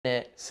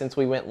since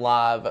we went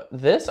live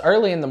this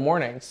early in the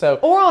morning.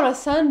 Or on a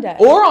Sunday.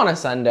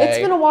 It's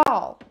been a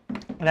while.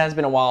 It has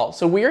been a while.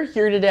 So we are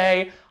here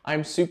today.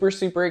 I'm super,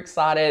 super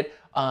excited.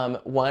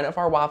 One of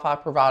our Wi-Fi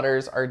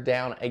providers are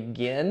down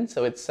again.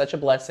 So it's such a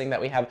blessing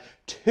that we have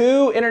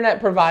 2 internet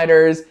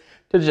providers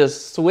to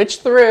just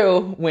switch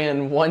through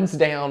when one's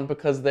down,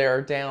 because they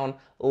are down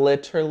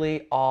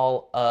literally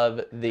all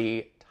of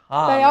the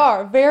time. They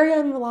are very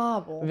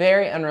unreliable.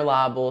 Very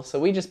unreliable. So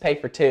we just pay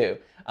for 2.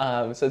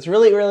 So it's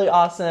really, really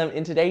awesome.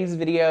 In today's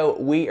video,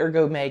 we are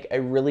going to make a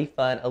really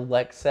fun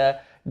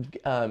Alexa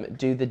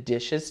do the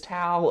dishes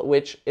towel,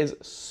 which is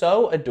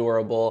so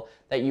adorable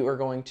that you are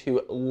going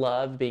to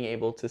love being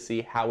able to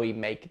see how we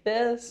make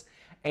this.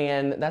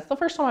 And that's the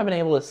first time I've been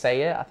able to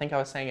say it. I think I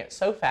was saying it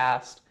so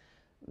fast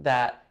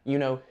that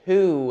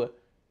you-know-who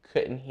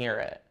couldn't hear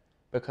it,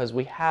 because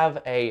we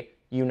have a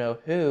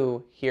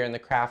you-know-who here in the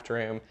craft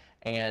room,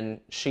 and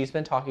she's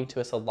been talking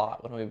to us a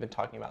lot when we've been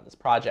talking about this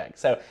project.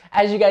 So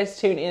as you guys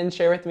tune in,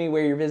 share with me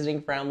where you're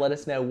visiting from. Let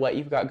us know what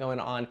you've got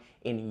going on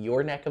in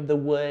your neck of the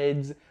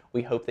woods.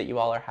 We hope that you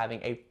all are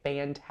having a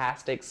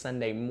fantastic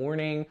Sunday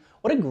morning.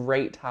 What a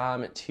great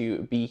time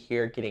to be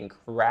here getting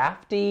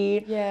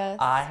crafty. Yes.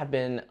 I have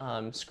been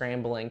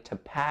scrambling to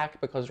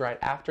pack, because right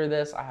after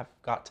this, I have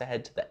got to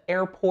head to the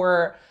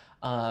airport.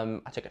 I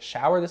took a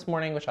shower this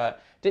morning, which I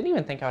didn't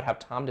even think I would have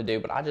time to do,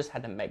 but I just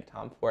had to make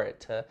time for it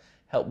to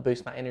help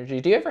boost my energy.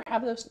 Do you ever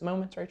have those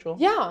moments, Rachel?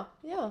 Yeah.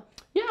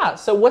 Yeah,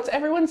 so what's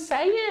everyone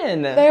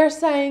saying? They're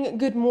saying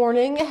good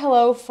morning,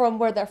 hello from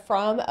where they're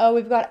from.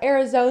 We've got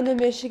Arizona,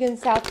 Michigan,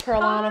 South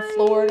Carolina, Hi.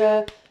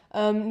 Florida,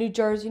 New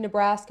Jersey,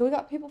 Nebraska. We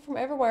got people from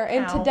everywhere.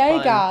 And How today,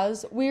 fun.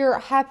 guys, we're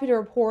happy to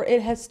report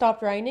it has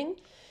stopped raining.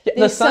 Yeah,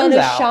 The sun is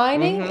out.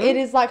 shining. It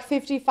is like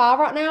 55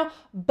 right now,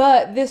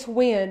 but this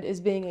wind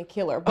is being a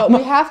killer. But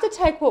we have to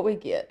take what we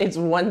get. It's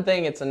one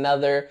thing, it's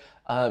another,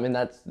 and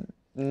that's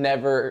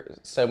never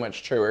so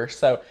much truer.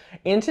 So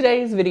in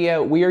today's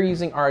video, we are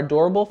using our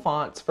adorable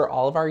fonts for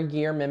all of our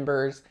year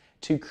members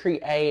to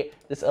create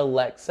this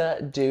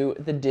Alexa Do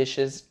the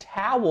Dishes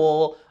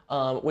towel,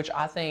 which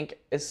I think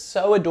is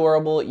so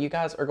adorable. You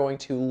guys are going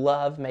to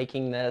love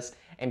making this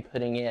and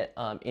putting it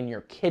in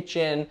your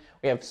kitchen.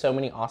 We have so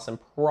many awesome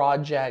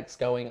projects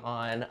going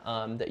on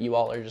that you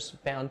all are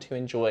just bound to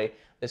enjoy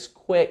this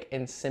quick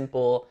and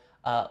simple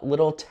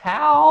little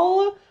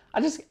towel. I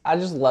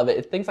just love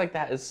it. Things like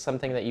that is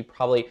something that you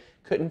probably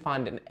couldn't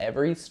find in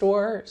every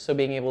store, so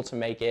being able to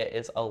make it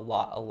is a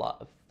lot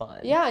of fun.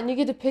 Yeah, and you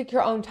get to pick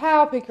your own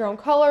towel, pick your own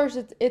colors.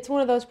 It's one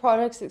of those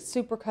products that's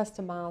super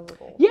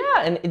customizable.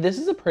 Yeah, and this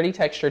is a pretty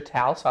textured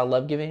towel, so I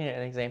love giving it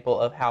an example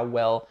of how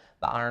well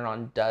the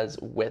iron-on does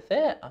with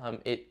it.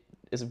 It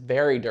is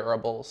very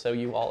durable, so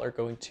you all are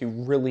going to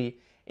really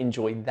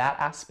enjoy that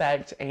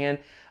aspect. And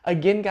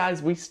again,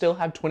 guys, we still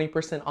have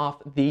 20%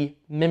 off the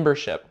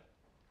membership.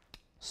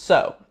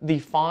 So the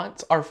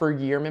fonts are for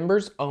year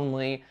members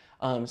only.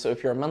 So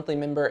if you're a monthly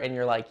member and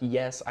you're like,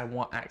 yes, I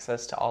want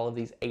access to all of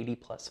these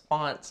 80+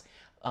 fonts,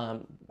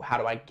 how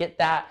do I get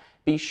that?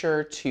 Be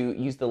sure to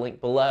use the link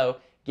below,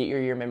 get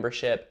your year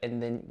membership, and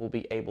then we'll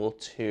be able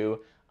to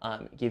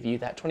give you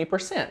that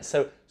 20%.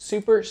 So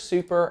super,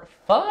 super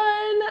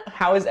fun.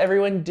 How is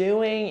everyone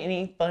doing?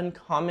 Any fun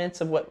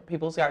comments of what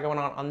people's got going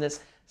on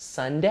this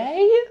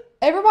Sunday?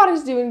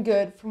 Everybody's doing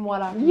good from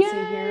what I can see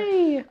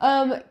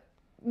here.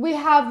 We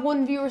have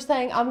one viewer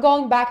saying, I'm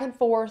going back and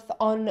forth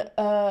on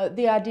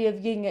the idea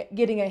of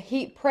getting a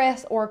heat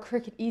press or a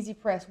Cricut Easy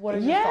Press. What are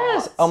your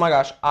thoughts? Oh my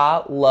gosh,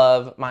 I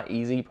love my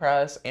Easy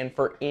Press. And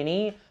for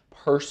any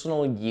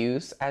personal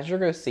use, as you're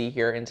going to see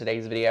here in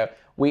today's video,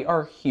 we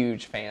are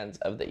huge fans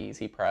of the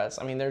Easy Press.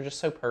 I mean, they're just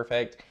so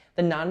perfect.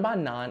 The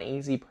 9x9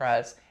 Easy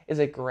Press is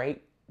a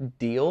great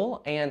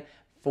deal, and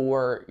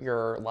for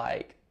your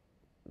like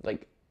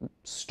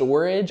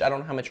storage, I don't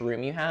know how much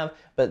room you have,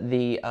 but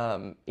the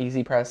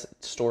Easy Press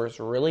stores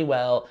really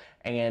well,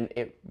 and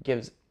it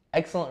gives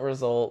excellent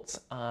results,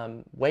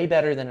 way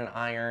better than an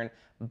iron,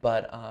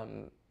 but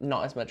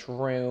not as much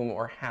room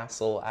or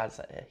hassle as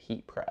a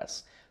heat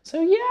press. So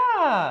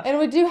yeah. And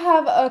we do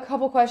have a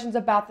couple questions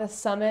about the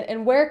summit,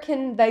 and where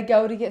can they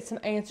go to get some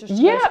answers to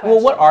those questions? Well,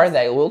 what are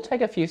they? We'll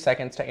take a few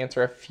seconds to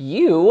answer a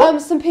few.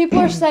 Some people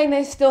are saying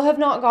they still have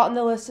not gotten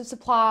the list of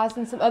supplies,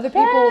 and some other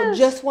people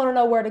just want to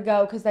know where to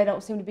go because they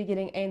don't seem to be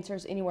getting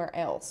answers anywhere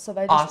else. So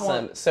they just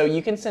want... So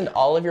you can send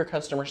all of your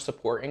customer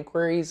support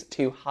inquiries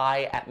to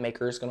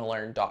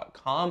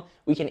hi@makersgonnalearn.com.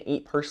 We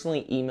can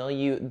personally email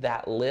you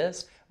that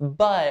list,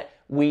 but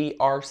we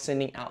are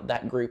sending out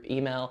that group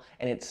email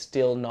and it's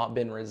still not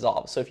been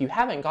resolved. So if you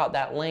haven't got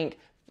that link,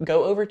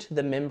 go over to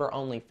the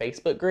member-only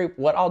Facebook group.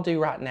 What I'll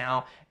do right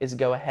now is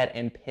go ahead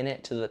and pin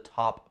it to the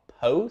top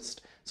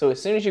post. So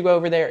as soon as you go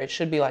over there, it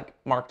should be like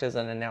marked as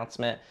an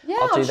announcement. Yeah,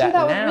 I'll do that that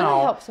now. would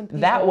really help some people.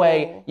 That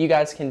way you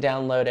guys can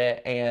download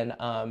it and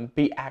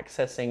be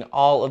accessing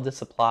all of the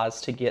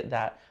supplies to get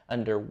that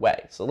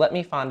underway. So let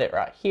me find it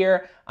right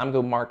here. I'm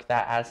going to mark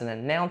that as an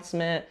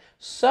announcement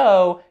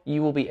so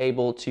you will be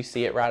able to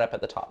see it right up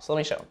at the top. So let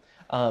me show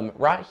them.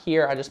 Right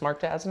here, I just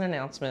marked it as an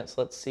announcement.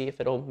 So let's see if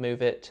it'll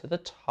move it to the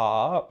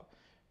top.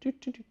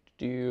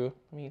 Let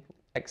me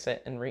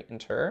exit and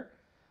re-enter.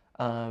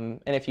 And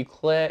if you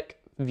click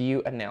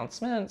view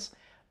announcements,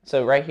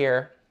 so right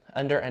here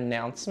under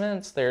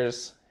announcements,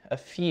 there's a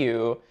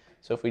few.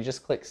 So if we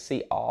just click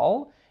see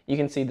all, you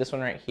can see this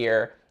one right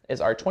here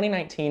is our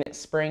 2019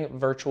 Spring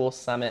Virtual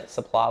Summit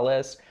supply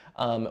list.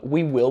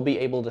 We will be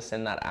able to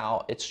send that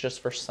out. It's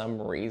just for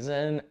some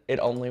reason, it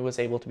only was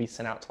able to be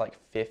sent out to like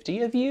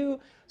 50 of you.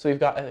 So we've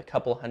got a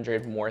couple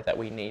hundred more that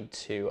we need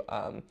to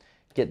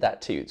get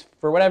that to.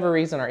 For whatever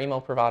reason, our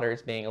email provider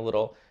is being a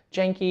little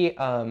janky.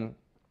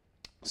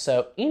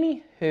 So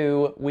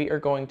anywho, we are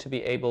going to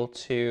be able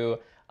to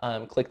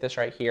click this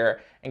right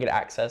here and get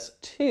access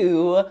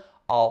to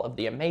all of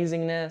the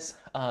amazingness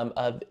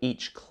of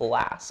each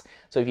class.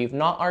 So if you've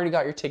not already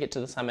got your ticket to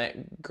the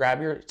summit,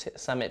 grab your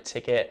summit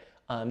ticket.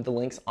 The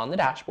link's on the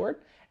dashboard,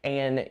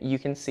 and you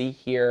can see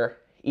here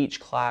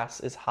each class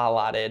is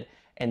highlighted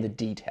and the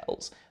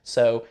details.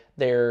 So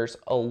there's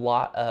a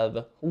lot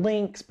of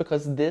links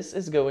because this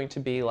is going to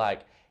be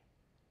like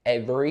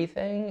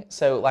everything.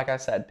 So like I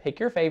said, pick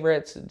your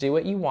favorites, do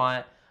what you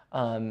want.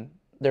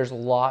 There's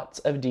lots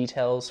of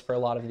details for a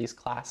lot of these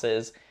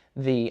classes.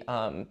 The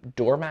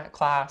doormat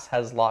class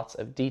has lots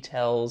of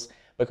details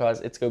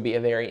because it's going to be a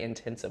very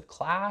intensive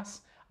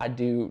class. I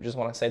do just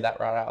want to say that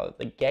right out of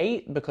the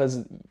gate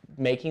because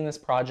making this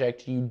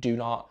project, you do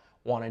not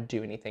want to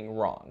do anything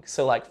wrong.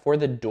 So like for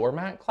the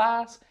doormat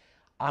class,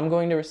 I'm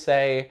going to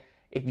say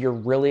if you're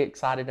really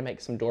excited to make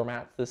some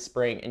doormats this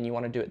spring and you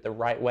want to do it the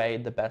right way,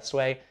 the best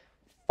way,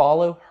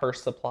 follow her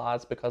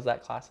supplies because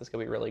that class is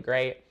going to be really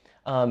great.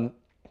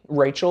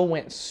 Rachel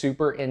went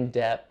super in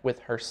depth with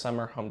her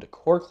summer home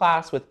decor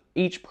class with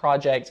each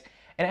project.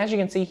 And as you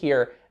can see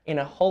here, in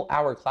a whole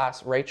hour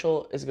class,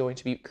 Rachel is going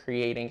to be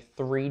creating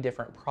 3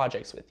 different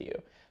projects with you.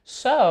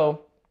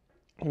 So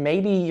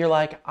maybe you're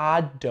like,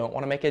 I don't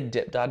want to make a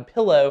dip dyed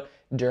pillow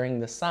during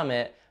the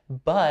summit,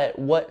 but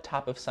what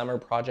type of summer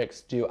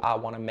projects do I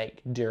want to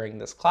make during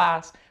this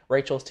class?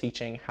 Rachel's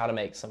teaching how to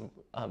make some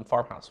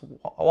farmhouse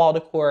wall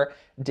decor,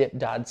 dip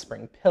dyed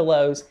spring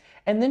pillows,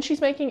 and then she's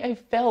making a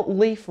felt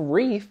leaf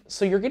wreath.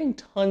 So you're getting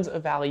tons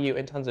of value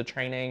and tons of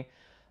training.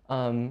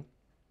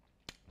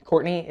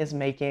 Courtney is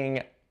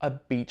making a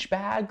beach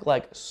bag,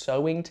 like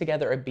sewing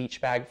together a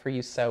beach bag for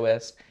you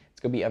sewists. It's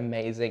gonna be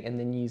amazing. And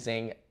then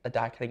using a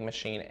die cutting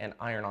machine and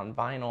iron on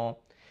vinyl.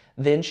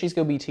 Then she's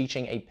gonna be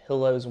teaching a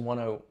Pillows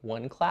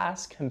 101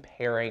 class,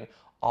 comparing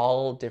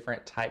all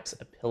different types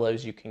of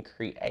pillows you can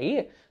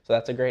create. So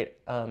that's a great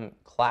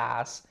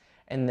class.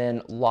 And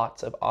then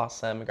lots of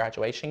awesome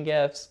graduation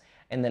gifts.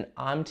 And then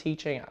I'm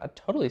teaching, I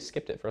totally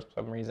skipped it for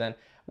some reason.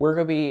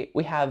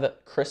 We have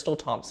Crystal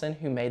Thompson,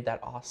 who made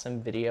that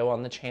awesome video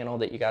on the channel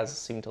that you guys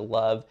seem to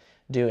love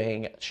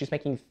doing. She's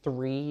making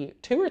 2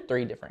 or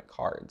 3 different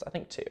cards, I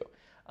think 2,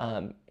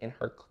 in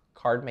her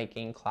card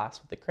making class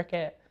with the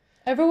Cricut.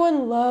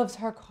 Everyone loves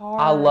her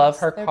cards. I love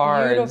her They're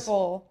cards.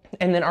 Beautiful.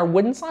 And then our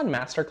wooden sign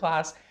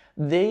masterclass,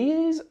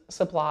 these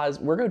supplies,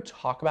 we're going to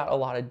talk about a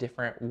lot of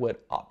different wood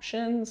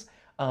options,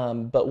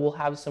 but we'll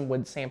have some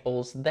wood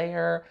samples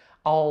there.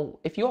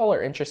 If you all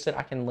are interested,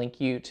 I can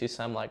link you to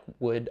some like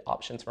wood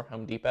options from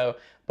Home Depot,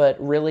 but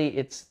really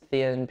it's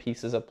thin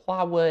pieces of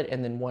plywood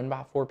and then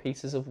 1x4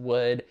 pieces of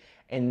wood.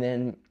 And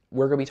then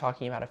we're gonna be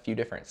talking about a few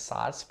different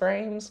size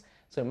frames.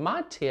 So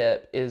my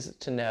tip is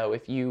to know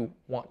if you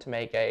want to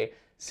make a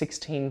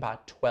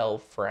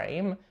 16x12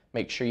 frame,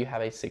 make sure you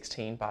have a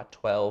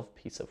 16x12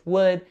 piece of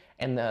wood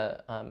and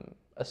the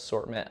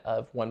assortment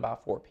of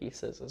 1x4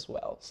 pieces as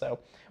well. So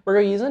we're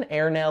going to use an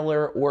air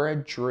nailer or a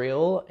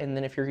drill, and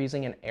then if you're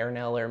using an air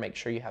nailer, make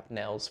sure you have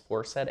nails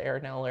for said air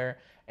nailer,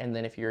 and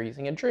then if you're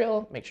using a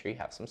drill, make sure you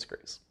have some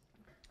screws.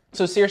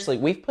 So seriously,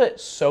 we've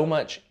put so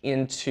much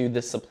into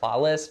this supply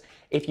list.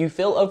 If you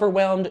feel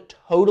overwhelmed,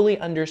 totally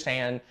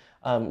understand.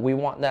 We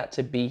want that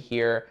to be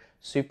here.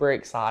 Super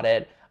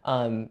excited.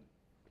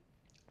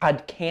 I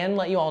can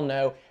let you all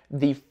know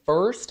the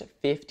first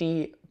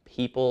 50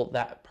 people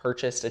that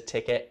purchased a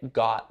ticket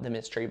got the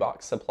mystery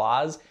box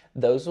supplies.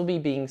 Those will be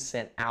being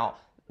sent out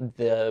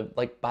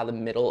by the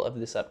middle of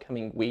this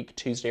upcoming week,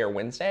 Tuesday or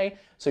Wednesday.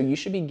 So you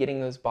should be getting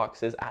those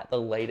boxes at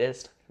the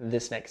latest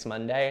this next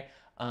Monday.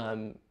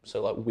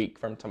 So a week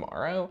from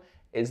tomorrow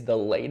is the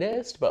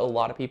latest, but a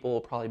lot of people will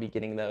probably be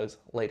getting those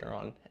later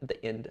on at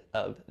the end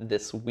of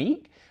this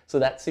week. So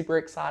that's super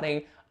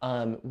exciting.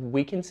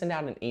 We can send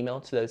out an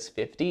email to those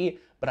 50,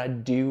 but I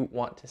do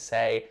want to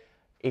say,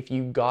 if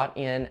you got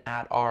in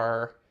at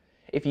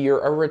if you're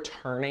a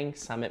returning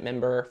summit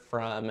member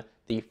from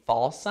the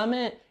fall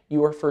summit,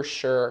 you are for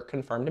sure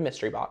confirmed a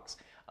mystery box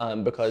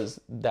because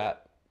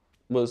that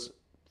was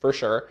for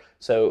sure.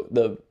 So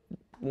the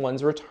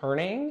ones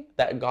returning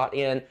that got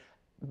in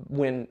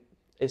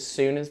as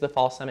soon as the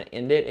fall summit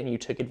ended and you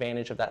took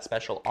advantage of that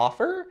special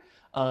offer,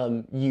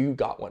 you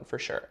got one for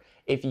sure.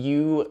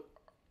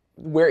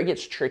 Where it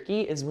gets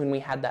tricky is when we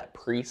had that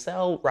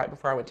pre-sale right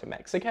before I went to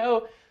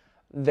Mexico,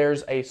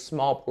 there's a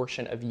small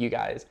portion of you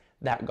guys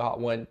that got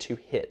one to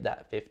hit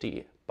that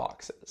 50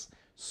 boxes.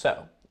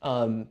 So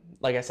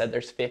Like I said,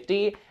 there's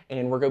 50,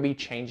 and we're going to be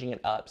changing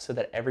it up so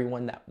that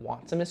everyone that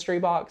wants a mystery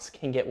box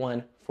can get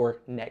one for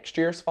next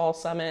year's Fall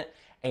Summit.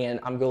 And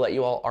I'm going to let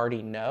you all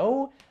already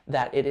know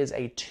that it is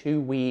a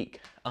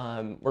 2-week,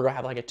 we're going to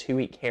have like a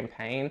 2-week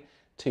campaign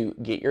to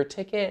get your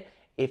ticket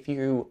if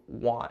you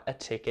want a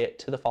ticket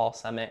to the Fall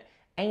Summit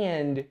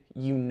and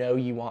you know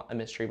you want a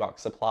mystery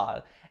box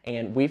supply.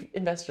 And we've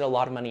invested a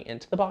lot of money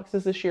into the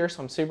boxes this year,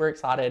 so I'm super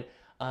excited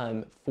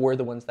for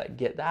the ones that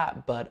get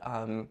that. But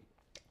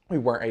we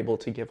weren't able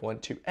to give one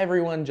to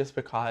everyone just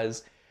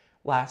because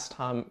last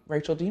time,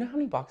 Rachel, do you know how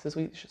many boxes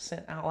we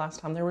sent out last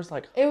time? There was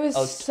like it was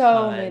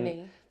so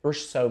many. There were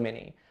so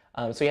many.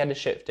 So we had to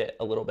shift it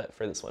a little bit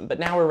for this one. But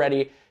now we're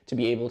ready to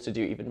be able to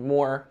do even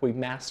more. We've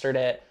mastered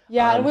it.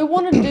 Yeah, and we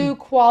want to do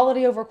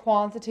quality over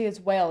quantity as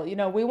well. You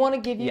know, we want to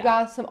give you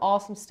guys some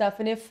awesome stuff.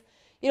 And if,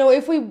 you know,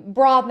 if we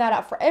broaden that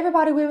out for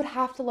everybody, we would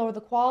have to lower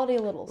the quality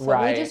a little. So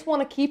we just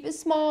want to keep it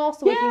small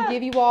so we can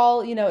give you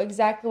all, you know,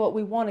 exactly what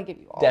we want to give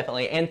you all.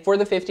 Definitely. And for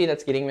the 50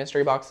 that's getting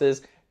mystery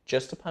boxes,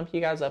 just to pump you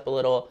guys up a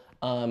little,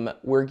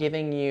 we're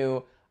giving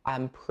you,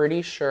 I'm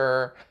pretty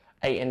sure,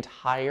 an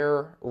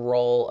entire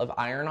roll of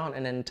iron-on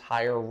and an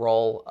entire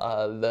roll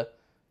of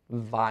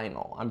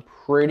vinyl. I'm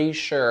pretty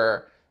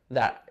sure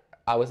that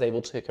I was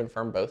able to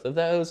confirm both of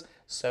those.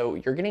 So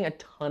you're getting a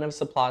ton of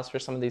supplies for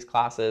some of these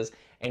classes,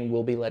 and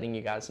we'll be letting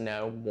you guys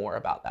know more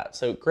about that.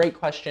 So great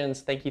questions.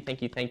 Thank you,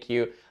 thank you, thank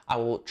you. I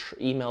will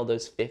email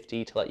those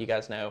 50 to let you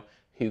guys know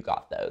who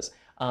got those.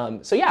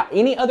 So yeah,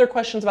 any other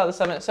questions about the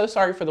summit? So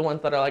sorry for the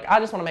ones that are like, I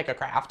just want to make a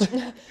craft.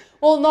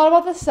 Well, not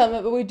about the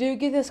summit, but we do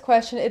get this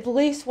question at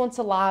least once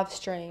a live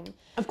stream.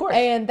 Of course.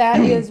 And that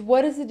is,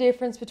 what is the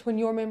difference between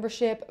your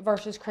membership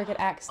versus Cricut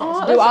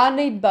Access? Do I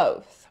need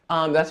both?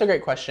 That's a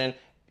great question.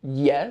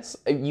 Yes,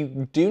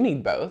 you do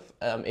need both.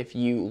 If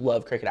you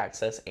love Cricut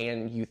Access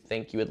and you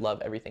think you would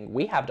love everything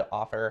we have to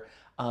offer,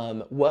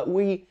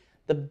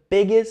 the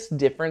biggest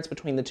difference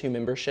between the two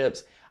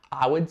memberships,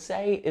 I would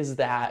say, is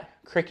that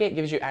Cricut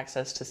gives you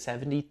access to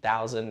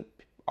 70,000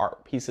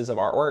 pieces of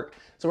artwork.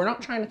 So we're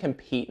not trying to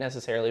compete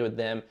necessarily with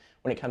them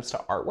when it comes to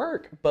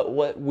artwork, but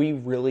what we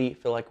really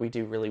feel like we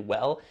do really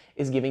well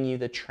is giving you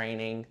the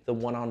training, the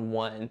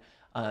one-on-one,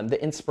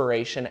 the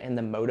inspiration and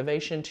the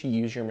motivation to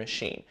use your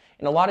machine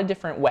in a lot of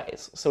different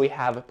ways. So we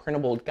have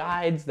printable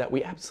guides that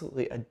we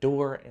absolutely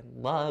adore and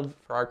love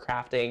for our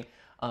crafting.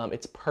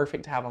 It's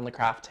perfect to have on the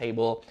craft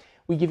table.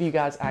 We give you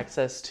guys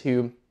access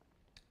to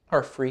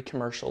our free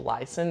commercial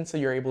license, so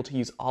you're able to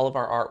use all of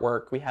our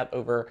artwork. We have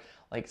over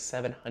like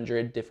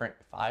 700 different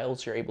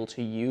files you're able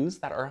to use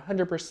that are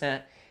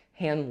 100%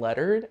 hand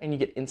lettered, and you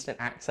get instant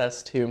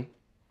access to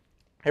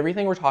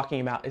everything we're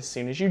talking about as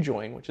soon as you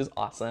join, which is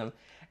awesome.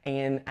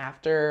 And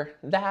after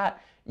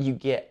that, you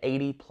get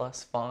 80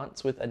 plus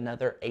fonts with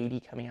another 80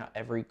 coming out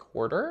every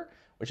quarter,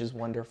 which is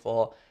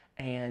wonderful.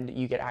 And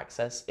you get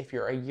access, if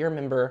you're a year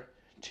member,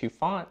 to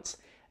fonts,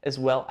 as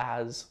well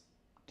as,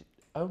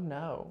 oh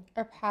no.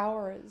 Our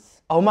power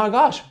is. Oh my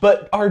gosh,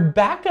 but our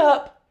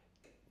backup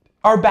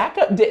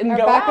didn't go out.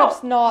 Our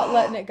backup's not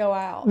letting it go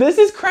out. This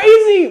is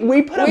crazy.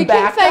 We put a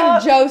backup. We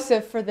can thank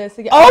Joseph for this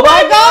again. Oh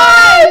my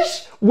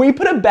gosh! We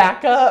put a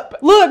backup.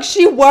 Look,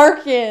 she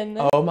working.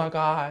 Oh my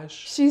gosh.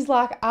 She's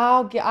like,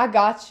 I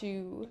got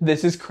you.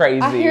 This is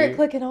crazy. I hear it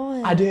clicking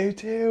on. I do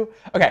too.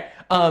 Okay,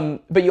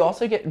 but you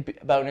also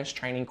get bonus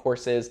training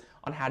courses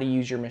on how to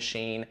use your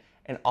machine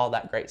and all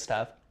that great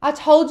stuff. I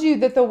told you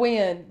that the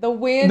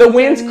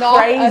wind's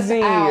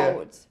crazy.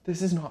 Out.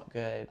 This is not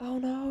good. Oh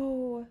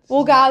no.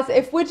 Well, guys,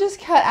 if we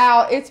just cut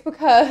out, it's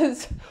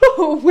because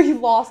we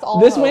lost all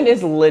This hope. wind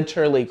is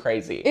literally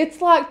crazy. It's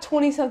like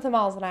 20-something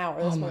miles an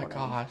hour this morning.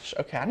 Oh my gosh.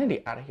 Okay, I need to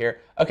get out of here.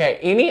 Okay,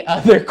 any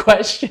other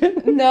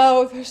questions?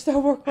 No, there's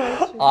no more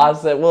questions.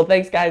 Awesome. Well,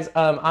 thanks, guys.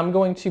 I'm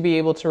going to be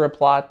able to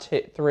reply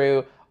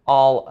through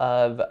all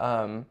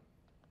of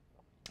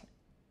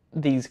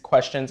these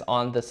questions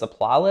on the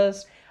supply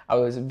list. I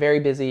was very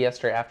busy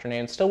yesterday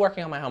afternoon, still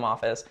working on my home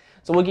office.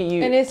 So we'll get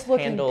you handled. And it's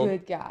looking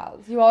good, guys.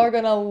 You all are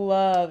going to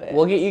love it.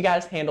 We'll get you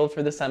guys handled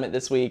for the summit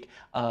this week.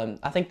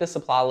 I think the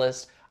supply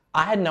list,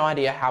 I had no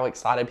idea how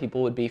excited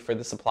people would be for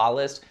the supply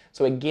list.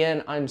 So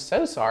again, I'm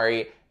so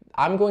sorry.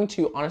 I'm going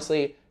to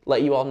honestly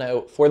let you all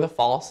know for the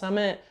fall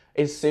summit,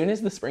 as soon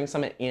as the spring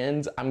summit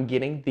ends, I'm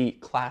getting the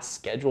class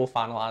schedule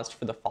finalized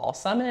for the fall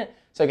summit.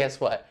 So guess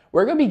what?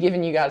 We're going to be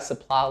giving you guys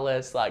supply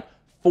lists like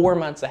 4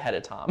 months ahead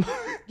of time.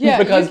 Yeah,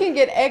 because you can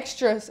get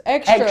extra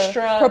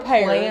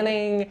prepared.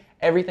 Planning,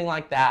 everything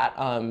like that,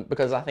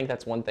 because I think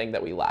that's one thing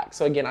that we lack.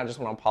 So again, I just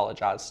want to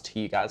apologize to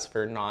you guys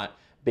for not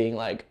being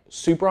like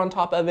super on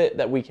top of it,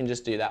 that we can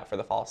just do that for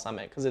the fall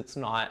summit, because it's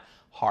not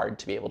hard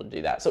to be able to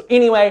do that. So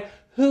anyway,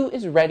 who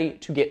is ready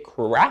to get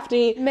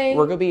crafty? Me.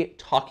 We're going to be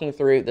talking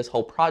through this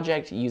whole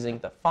project using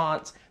the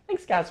fonts.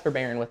 Thanks guys for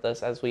bearing with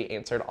us as we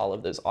answered all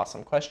of those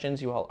awesome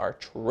questions. You all are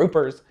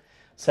troopers.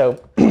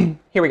 So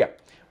here we go.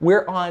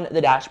 We're on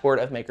the dashboard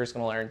of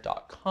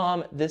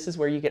makersgonnalearn.com. This is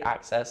where you get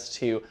access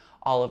to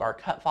all of our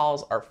cut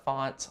files, our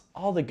fonts,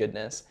 all the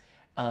goodness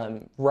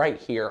right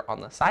here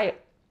on the site.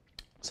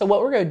 So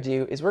what we're going to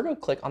do is we're going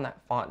to click on that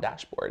font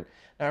dashboard.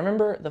 Now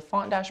remember, the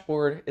font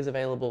dashboard is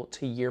available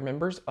to year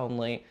members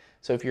only.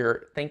 So if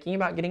you're thinking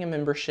about getting a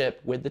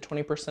membership with the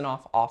 20%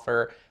 off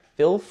offer,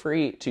 feel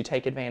free to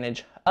take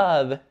advantage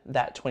of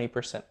that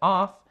 20%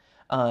 off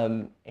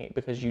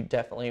because you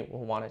definitely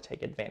will want to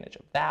take advantage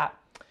of that.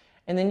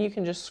 And then you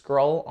can just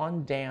scroll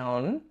on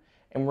down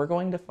and we're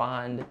going to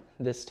find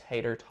this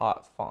Tater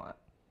Tot font.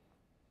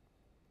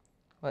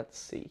 Let's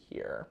see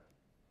here.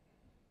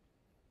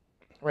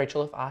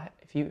 Rachel,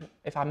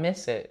 if I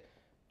miss it,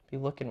 be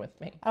looking with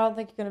me. I don't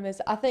think you're gonna miss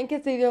it. I think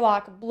it's either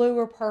like blue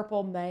or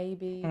purple,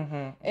 maybe,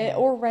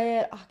 or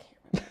red. I can't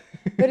remember.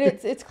 But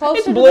it's closer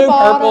It's to blue, the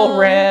bottom. purple,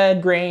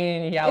 red,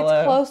 green, yellow.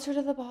 It's closer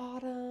to the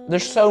bottom.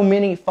 There's so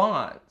many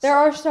fonts. There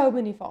are so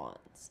many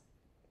fonts.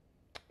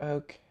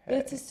 Okay.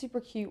 It's a super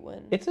cute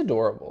one. It's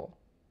adorable.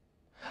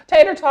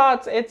 Tater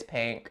Tots, it's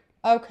pink.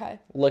 Okay.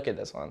 Look at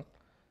this one.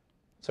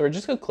 So we're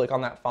just gonna click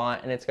on that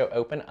font and it's gonna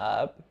open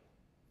up.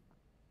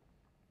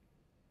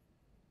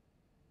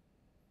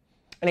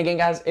 And again,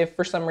 guys, if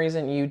for some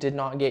reason you did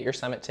not get your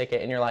summit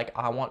ticket and you're like,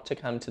 I want to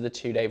come to the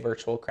 2-day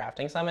virtual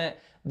crafting summit,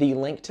 the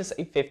link to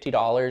save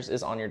 $50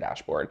 is on your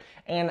dashboard.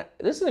 And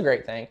this is a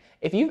great thing.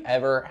 If you've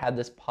ever had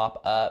this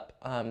pop up,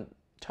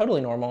 totally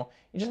normal,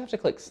 you just have to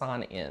click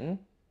sign in.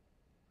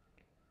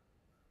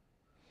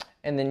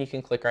 And then you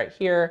can click right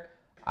here.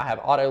 I have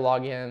auto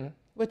login.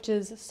 Which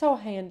is so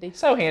handy.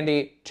 So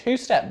handy,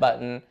 2-step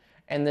button.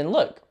 And then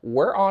look,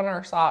 we're on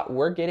our site.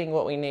 We're getting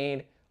what we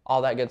need,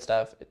 all that good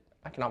stuff.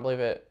 I cannot believe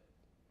it.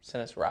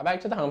 Send us right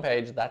back to the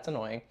homepage. That's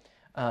annoying.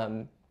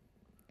 But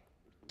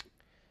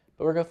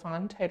we're going to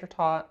find Tater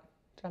Tot.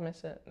 Did I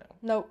miss it? No.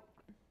 Nope.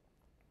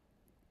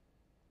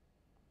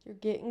 You're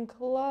getting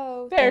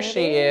close. There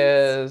she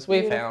is.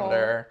 We Beautiful. found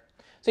her.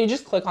 So you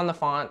just click on the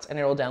fonts and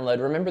it will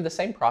download. Remember, the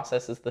same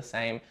process is the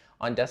same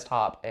on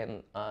desktop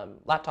and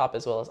laptop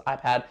as well as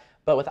iPad.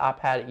 But with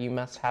iPad, you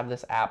must have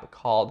this app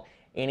called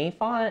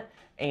AnyFont,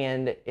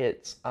 and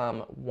it's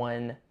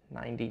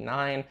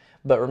 $1.99.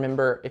 But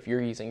remember, if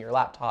you're using your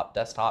laptop,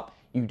 desktop,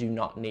 you do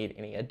not need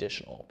any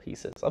additional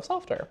pieces of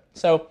software.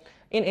 So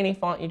in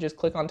AnyFont, you just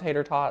click on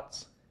Tater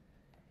Tots,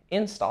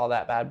 install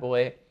that bad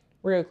boy.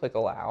 We're gonna click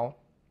allow.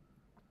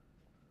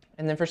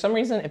 And then for some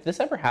reason, if this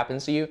ever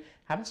happens to you,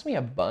 happens to me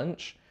a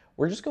bunch,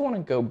 we're just gonna wanna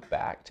go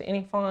back to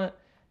AnyFont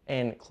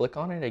and click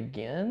on it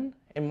again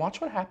and watch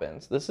what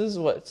happens. This is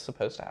what's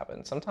supposed to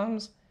happen.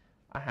 Sometimes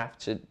I have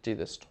to do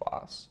this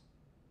twice.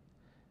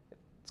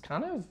 It's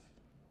kind of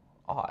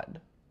odd.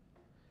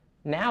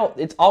 Now,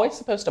 it's always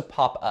supposed to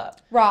pop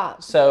up. Right.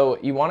 So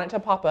you want it to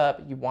pop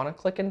up. You want to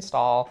click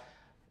install.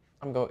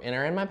 I'm going to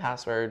enter in my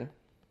password.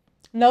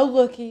 No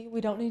looky. We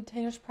don't need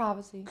Tanner's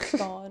privacy. It's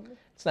gone.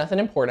 It's nothing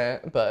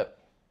important, but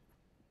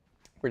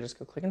we're just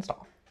going to click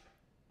install.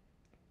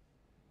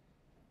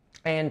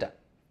 And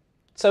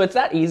so it's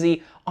that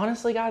easy.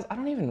 Honestly, guys, I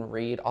don't even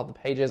read all the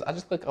pages. I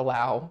just click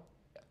allow,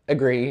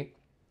 agree.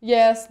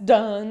 Yes,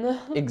 done.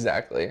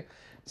 Exactly.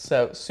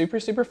 So super,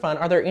 super fun.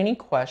 Are there any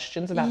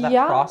questions about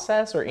that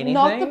process or anything?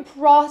 Not the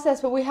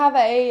process, but we have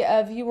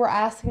a viewer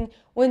asking,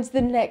 when's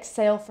the next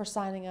sale for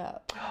signing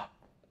up?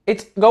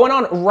 It's going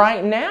on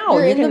right now.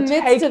 You're you in can the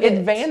midst take of it.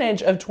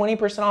 advantage of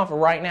 20% off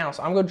right now.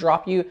 So I'm going to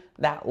drop you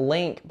that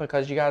link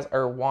because you guys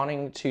are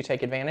wanting to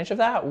take advantage of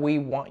that. We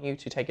want you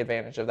to take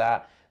advantage of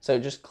that. So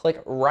just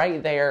click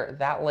right there,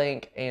 that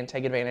link, and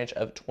take advantage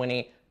of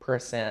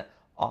 20%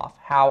 off.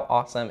 How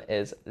awesome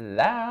is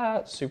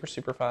that? Super,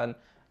 super fun.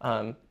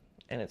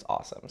 And it's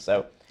awesome.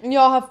 So and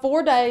y'all have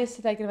 4 days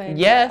to take advantage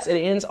yes, of that.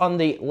 it ends on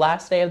the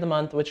last day of the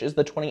month, which is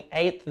the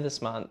 28th of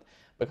this month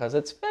because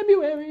it's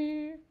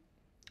February.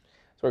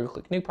 So we're gonna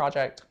click new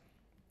project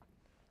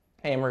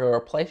and we're gonna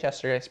replace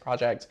yesterday's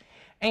project.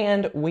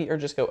 And we are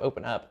just gonna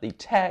open up the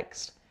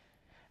text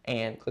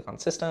and click on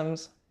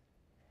systems.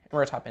 And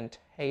we're gonna type in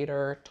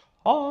Tater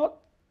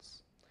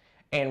Tots.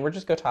 And we're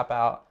just gonna type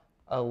out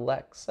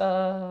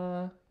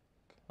Alexa,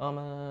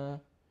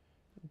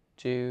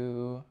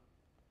 do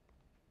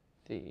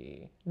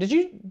the, did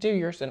you do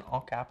yours in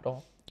all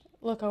capital?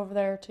 Look over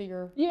there to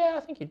your... Yeah, I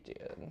think you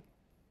did.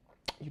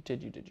 You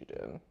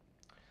did.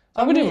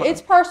 I mean,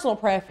 it's personal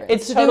preference.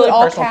 It's to totally do it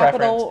all personal capital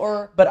preference.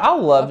 or but I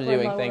love upper,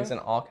 doing lower. things in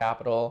all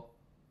capital.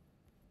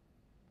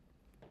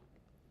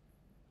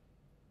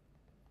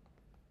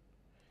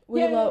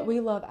 We Yay.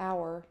 love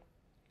our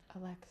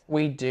Alexa.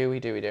 We do.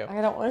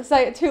 I don't want to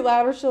say it too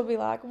loud or she'll be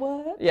like,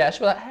 what? Yeah,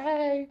 she'll be like,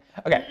 hey.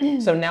 Okay,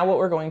 so now what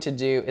we're going to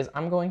do is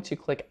I'm going to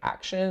click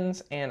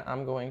actions and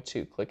I'm going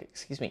to click,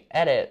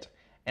 edit,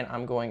 and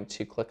I'm going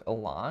to click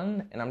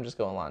align, and I'm just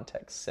going to align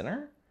text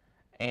center.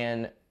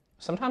 And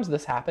sometimes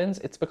this happens,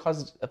 it's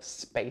because of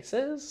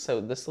spaces,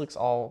 so this looks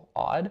all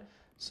odd.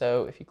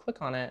 So if you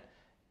click on it,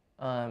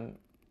 and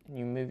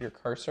you move your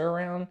cursor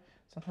around,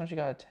 sometimes you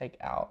gotta take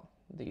out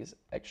these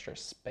extra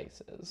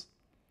spaces.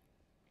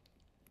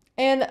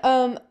 And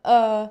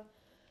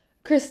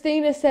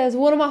Christina says,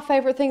 one of my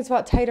favorite things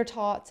about Tater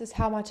Tots is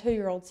how my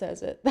 2-year-old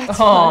says it. That's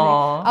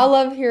funny. I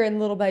love hearing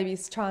little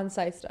babies try and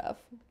say stuff.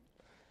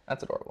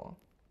 That's adorable.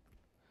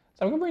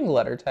 So I'm gonna bring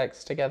letter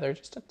text together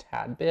just a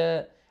tad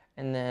bit,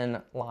 and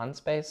then line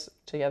space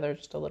together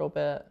just a little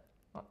bit.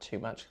 Not too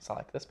much because I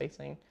like the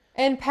spacing.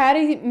 And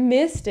Patty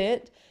missed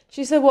it.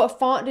 She said, what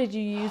font did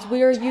you use?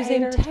 We are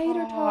using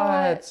Tater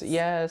Tots.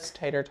 Yes,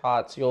 Tater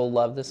Tots. You'll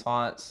love this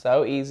font.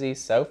 So easy,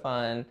 so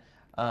fun.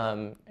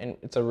 And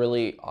it's a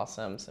really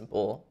awesome,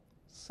 simple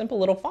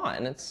little font.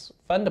 And it's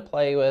fun to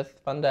play with,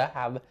 fun to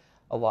have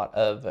a lot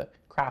of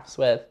crafts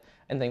with,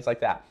 and things like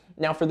that.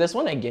 Now for this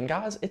one, again,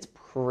 guys, it's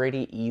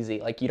pretty easy.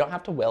 Like, you don't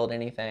have to weld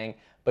anything,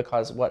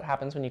 because what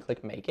happens when you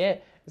click make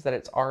it is that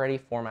it's already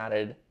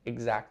formatted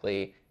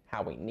exactly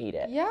how we need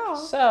it. Yeah.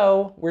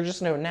 So we're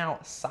just gonna now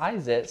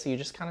size it. So you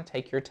just kind of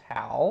take your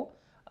towel,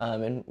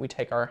 and we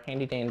take our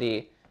handy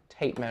dandy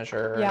tape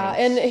measure. Yeah,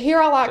 and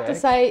here I like to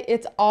say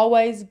it's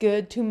always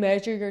good to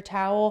measure your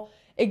towel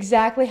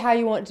exactly how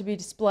you want it to be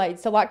displayed.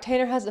 So like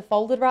Tanner has it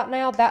folded right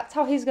now, that's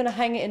how he's going to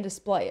hang it and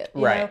display it.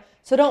 You know?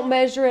 So don't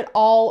measure it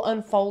all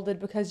unfolded,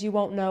 because you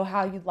won't know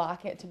how you'd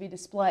like it to be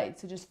displayed.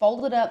 So just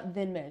fold it up,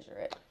 then measure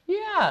it.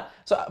 Yeah.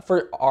 So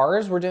for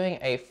ours, we're doing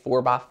a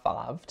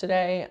 4x5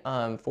 today,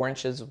 4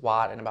 inches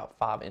wide and about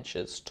 5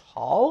 inches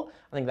tall.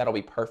 I think that'll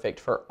be perfect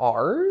for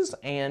ours.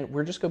 And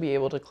we're just going to be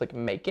able to click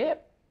make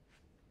it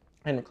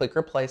and click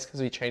replace,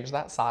 because we changed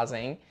that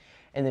sizing.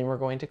 And then we're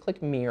going to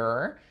click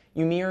mirror.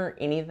 You mirror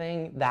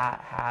anything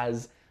that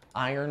has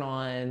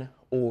iron-on,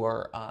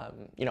 or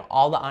you know,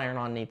 all the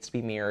iron-on needs to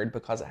be mirrored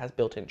because it has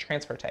built-in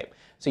transfer tape.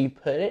 So you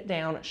put it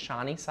down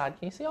shiny side.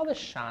 Can you see all this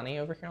shiny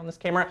over here on this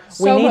camera?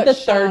 So we need the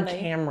shiny. third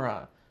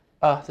camera.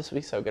 Oh, this would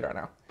be so good right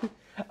now.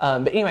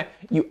 But anyway,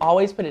 you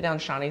always put it down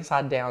shiny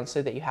side down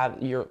so that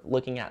you're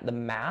looking at the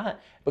mat,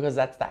 because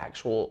that's the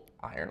actual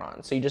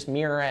iron-on. So you just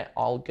mirror it,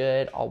 all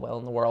good, all well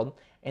in the world.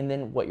 And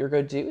then what you're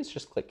going to do is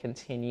just click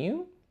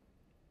continue.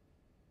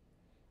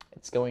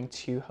 It's going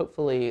to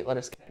hopefully let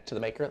us connect to the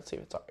maker. Let's see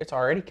if it's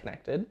already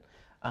connected.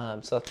 So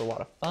that's a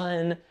lot of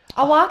fun.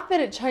 I like that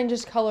it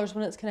changes colors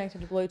when it's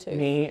connected to Bluetooth.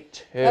 Me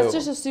too. That's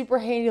just a super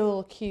handy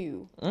little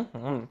cue.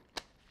 Mm-hmm.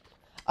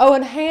 Oh,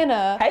 and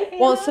Hannah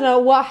wants to know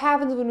what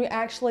happens when we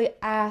actually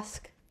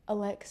ask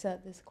Alexa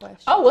this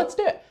question. Oh, let's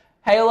do it.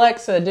 Hey,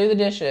 Alexa, do the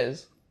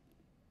dishes.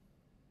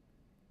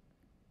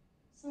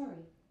 Sorry,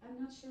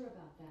 I'm not sure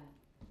about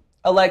that.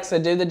 Alexa,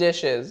 do the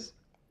dishes.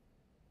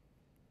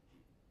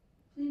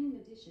 Cleaning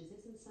the dishes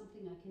isn't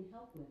something I can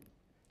help with.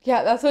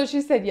 Yeah, that's what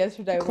she said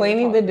yesterday.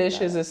 Cleaning the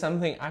dishes is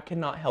something I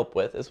cannot help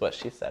with, is what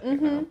she said.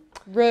 Mm-hmm.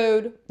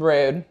 Rude.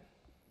 Rude.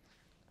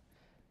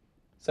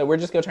 So we're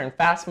just going to turn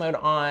fast mode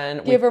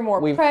on. Give her more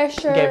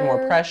pressure. Gave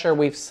more pressure.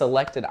 We've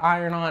selected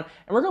iron on,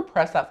 and we're going to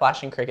press that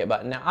flashing Cricut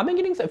button. Now, I've been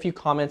getting a few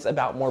comments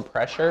about more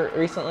pressure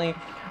recently,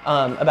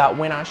 about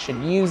when I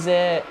should use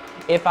it,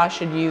 if I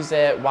should use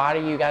it, why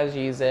do you guys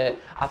use it?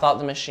 I thought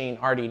the machine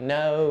already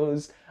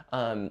knows.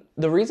 The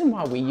reason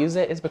why we use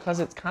it is because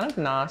it's kind of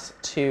nice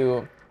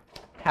to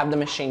have the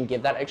machine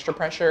give that extra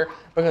pressure,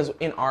 because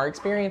in our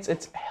experience,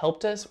 it's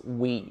helped us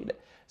weed.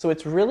 So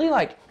it's really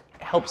like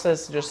helps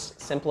us just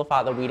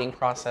simplify the weeding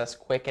process,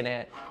 quicken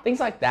it, things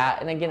like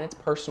that. And again, it's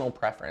personal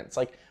preference.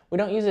 Like, we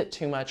don't use it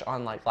too much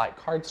on like light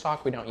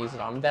cardstock. We don't use it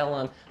on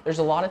vellum. There's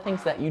a lot of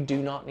things that you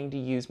do not need to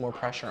use more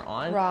pressure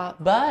on. Right.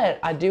 But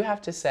I do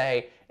have to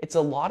say, it's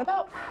a lot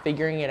about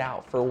figuring it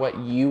out for what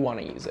you want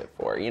to use it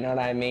for. You know what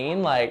I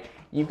mean? Like,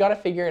 you've got to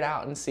figure it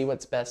out and see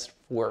what's best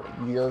for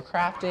your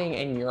crafting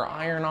and your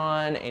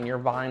iron-on and your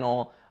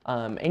vinyl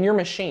and your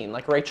machine.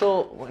 Like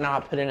Rachel, when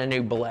I put in a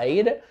new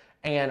blade,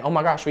 and oh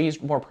my gosh, we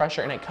used more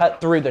pressure and it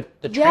cut through the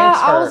transfer. Yeah,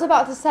 I was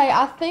about to say,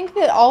 I think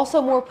that also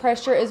more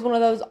pressure is one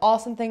of those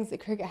awesome things that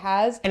Cricut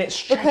has. And it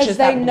stretches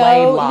that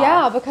blade life.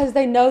 Yeah, because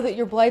they know that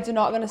your blades are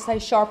not going to stay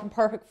sharp and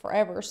perfect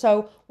forever.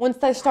 So once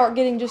they start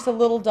getting just a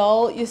little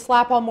dull, you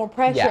slap on more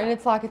pressure and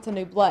it's like it's a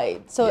new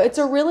blade. So it's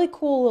a really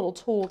cool little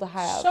tool to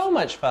have. So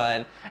much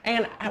fun.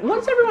 And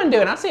what's everyone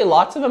doing? I see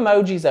lots of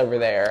emojis over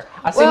there.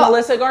 I see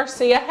Melissa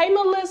Garcia. Hey,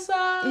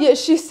 Melissa. Yeah,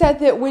 she said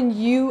that when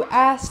you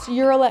asked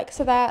your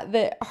Alexa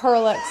that her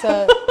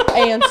Alexa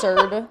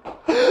answered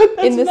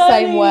in the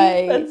same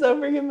way. That's so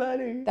freaking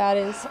funny. That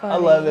is funny. I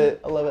love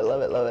it. I love it,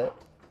 love it, love it.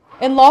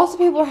 And lots of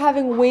people are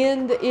having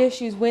wind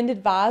issues, wind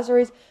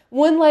advisories.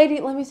 One lady,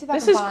 let me see if I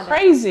can find it. This is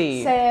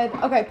crazy. Said,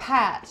 okay,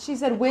 Pat, she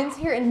said winds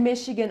here in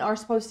Michigan are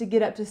supposed to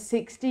get up to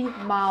 60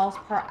 miles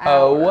per hour.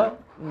 Oh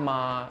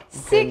my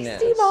goodness.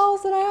 60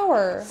 miles an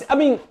hour. I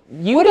mean,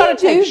 you gotta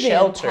take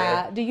shelter. Then,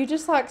 Pat? Do you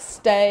just like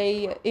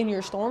stay in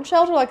your storm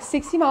shelter? Like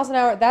 60 miles an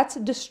hour, that's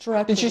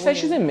destructive. Did she say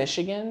she's in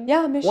Michigan?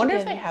 Yeah, Michigan. Wonder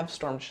if they have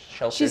storm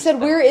shelters. She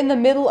said we're in the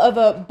middle of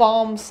a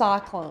bomb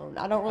cyclone.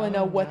 I don't really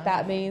know what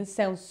that means.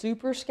 Sounds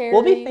super scary.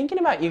 We'll be thinking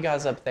about you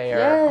guys up there.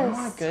 Yes, oh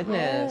my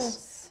goodness.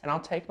 Yes. And I'll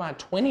take my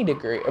 20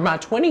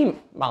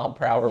 mile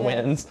per hour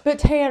winds. But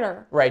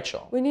Tanner.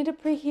 Rachel. We need to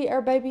preheat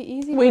our baby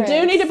easy We press.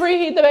 do need to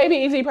preheat the baby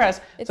easy press.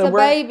 It's a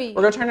baby.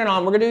 We're going to turn it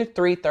on. We're going to do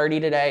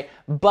 330 today.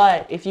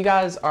 But if you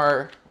guys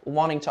are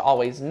wanting to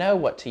always know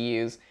what to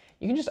use,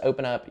 you can just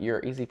open up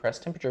your easy press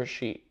temperature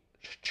sheet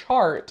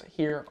chart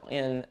here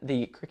in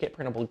the Cricut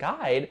printable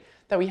guide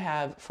that we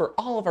have for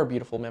all of our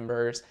beautiful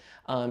members.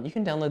 You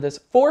can download this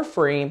for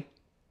free.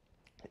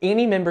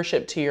 any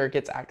membership tier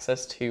gets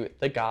access to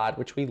the guide,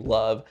 which we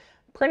love.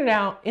 Print it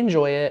out,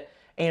 enjoy it.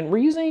 And we're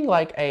using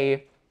like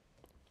a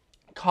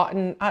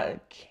cotton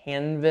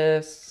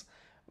canvas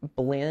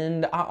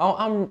blend.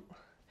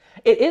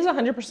 It is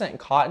 100%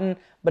 cotton,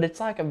 but it's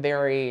like a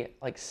very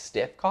like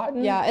stiff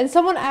cotton. Yeah, and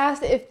someone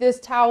asked if this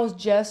towel is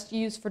just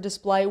used for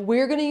display.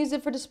 We're going to use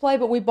it for display,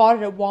 but we bought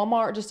it at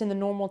Walmart just in the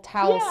normal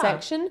towel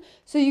section.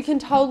 So you can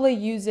totally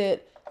use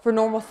it for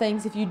normal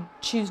things if you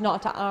choose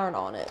not to iron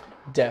on it.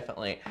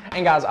 Definitely.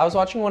 And guys, I was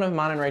watching one of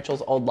mine and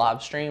Rachel's old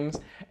live streams,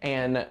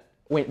 and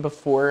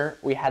before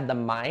we had the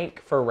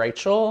mic for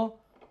Rachel,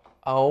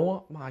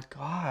 oh my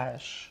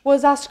gosh.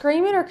 Was I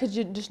screaming or could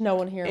you just no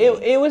one hear me?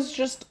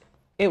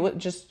 It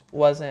just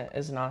wasn't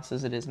as nice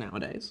as it is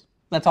nowadays.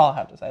 That's all I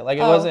have to say. Like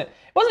it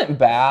wasn't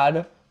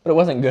bad, but it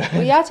wasn't good.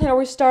 Well, yeah, Tanner,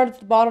 we started at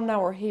the bottom,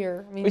 now we're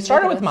here. I mean, We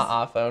started with my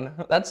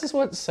iPhone. That's just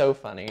what's so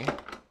funny.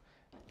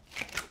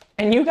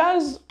 And you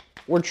guys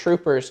were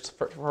troopers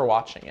for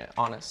watching it,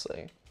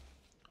 honestly.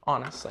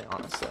 Honestly.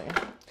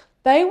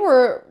 They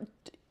were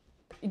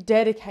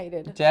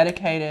dedicated.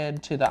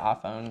 Dedicated to the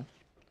iPhone.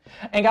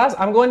 And guys,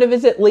 I'm going to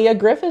visit Leah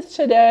Griffith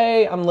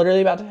today. I'm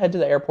literally about to head to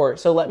the airport.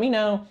 So let me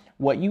know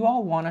what you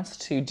all want us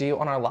to do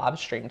on our live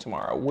stream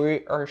tomorrow.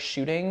 We are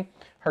shooting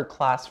her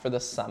class for the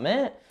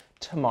summit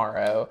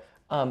tomorrow.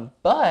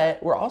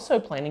 But we're also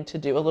planning to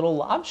do a little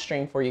live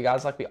stream for you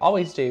guys like we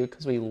always do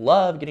because we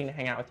love getting to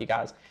hang out with you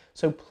guys.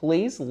 So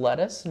please let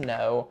us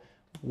know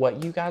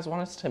what you guys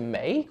want us to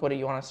make. What do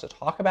you want us to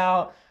talk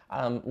about?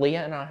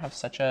 Leah and I have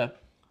such a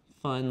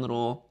fun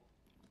little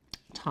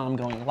time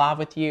going live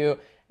with you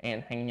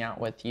and hanging out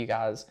with you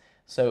guys.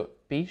 So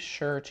be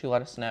sure to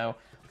let us know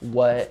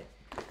what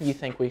you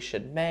think we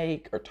should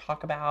make or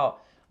talk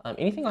about.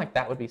 Anything like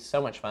that would be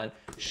so much fun.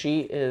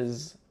 She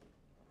is,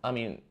 I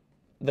mean,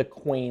 the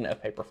queen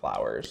of paper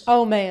flowers.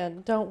 Oh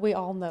man, don't we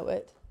all know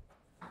it?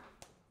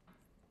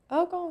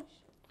 Oh gosh.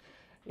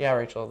 Yeah,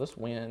 Rachel, this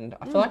wind.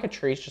 I feel like a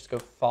tree's just go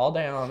fall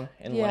down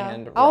and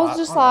land right I was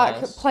just on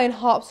like us. playing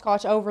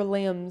hopscotch over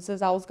limbs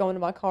as I was going to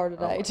my car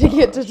today to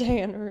get to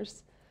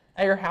Tanner's.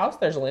 At your house,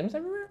 there's limbs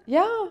everywhere?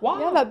 Yeah. Wow.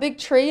 Yeah, that big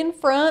tree in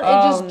front, it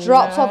Oh, just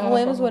drops off no.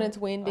 limbs when it's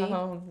windy.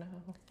 Oh, no.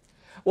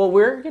 Well,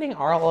 we're getting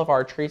all of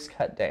our trees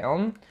cut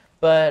down,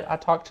 but I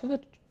talked to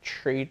the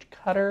tree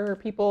cutter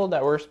people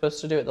that were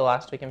supposed to do it the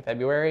last week in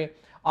February.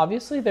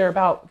 Obviously, they're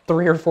about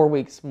 3 or 4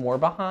 weeks more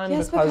behind.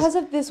 Yes, because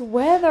of this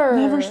weather.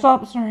 never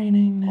stops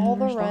raining. All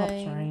Never the stops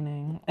rain.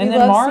 raining. We And then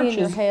love March seeing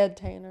your is head,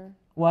 Tanner.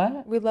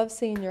 what? We love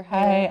seeing your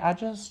Hey, head. I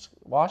just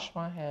washed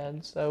my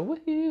head, so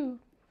woohoo.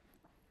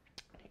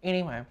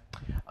 Anyway,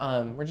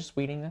 we're just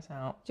weeding this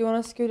out. Do you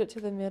want to scoot it to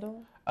the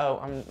middle? Oh,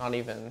 I'm not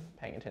even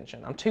paying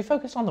attention. I'm too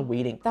focused on the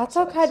weeding That's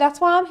process. okay. That's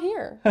why I'm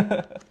here.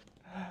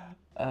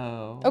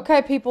 Oh.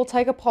 Okay, people,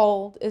 take a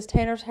poll. Is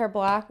Tanner's hair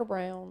black or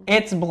brown?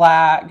 It's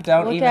black.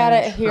 Don't Look even at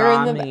it here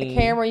try in the me.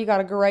 camera. You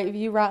got a great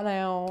view right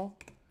now.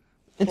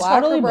 It's Black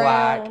or totally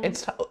black. brown?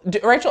 It's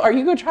Rachel, are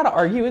you going to try to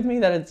argue with me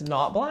that it's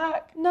not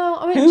black? No,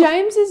 I mean, Who-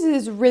 James's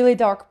is really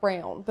dark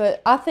brown,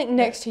 but I think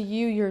next to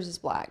you, yours is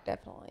black,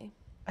 definitely.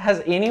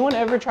 Has anyone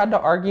ever tried to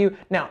argue?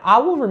 Now, I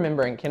will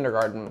remember in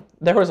kindergarten,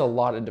 there was a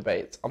lot of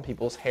debates on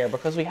people's hair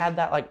because we had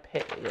that like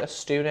a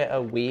student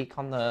a week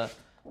on the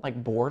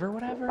like board or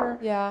whatever.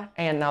 Yeah.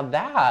 And now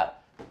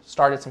that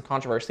started some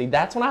controversy.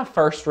 That's when I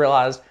first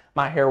realized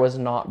my hair was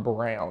not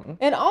brown.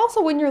 And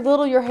also, when you're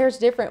little, your hair's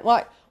different.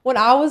 Like, when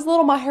I was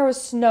little, my hair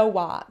was snow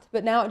white,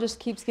 but now it just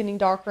keeps getting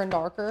darker and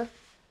darker.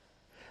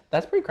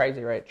 That's pretty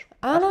crazy, Rach.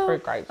 I That's know.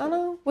 pretty crazy. I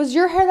know. Was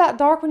your hair that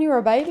dark when you were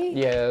a baby?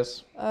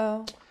 Yes.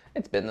 Oh.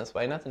 It's been this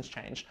way. Nothing's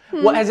changed.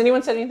 What has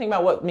anyone said anything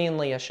about what me and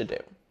Leah should do?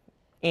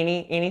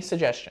 Any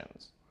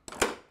suggestions?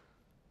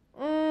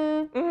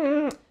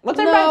 What's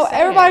everybody No,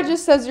 saying? everybody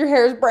just says your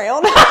hair is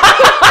brown.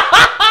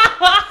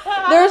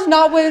 There's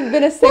not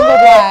been a single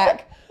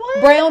black.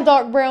 What? Brown,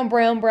 dark brown,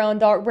 brown, brown,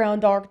 dark brown,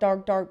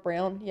 dark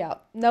brown. Yeah.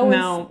 No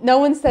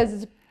one says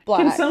it's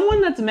black. Can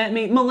someone that's met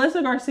me,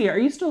 Melissa Garcia, are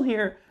you still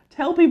here?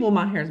 Tell people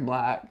my hair's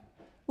black.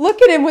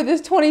 Look at him with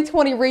his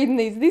 2020 reading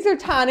these. These are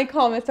tiny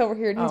comments over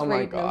here and he's Oh my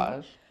reading them.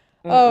 gosh.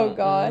 Oh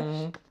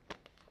gosh.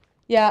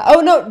 Yeah.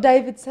 Oh no,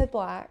 David said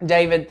black.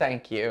 David,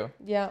 thank you.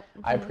 Yeah.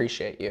 I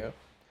appreciate you.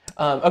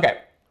 Okay,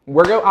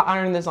 we're going to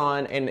iron this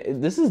on,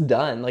 and this is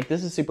done. Like,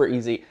 this is super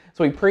easy.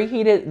 So we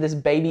preheated this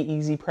baby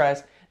Easy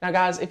Press. Now,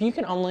 guys, if you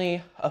can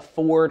only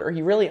afford, or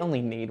you really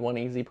only need one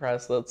Easy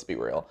Press, let's be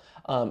real.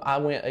 I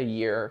went a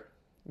year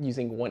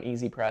using one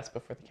Easy Press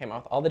before they came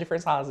out with all the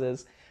different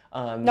sizes.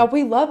 No,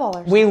 we love all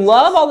our We sizes.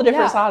 love all the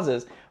different Yeah.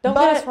 sizes. Don't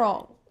but get us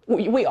wrong.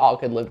 we all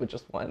could live with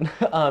just one.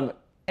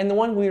 And the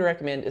one we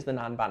recommend is the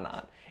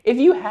 9x9. If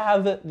you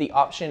have the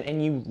option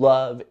and you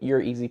love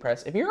your Easy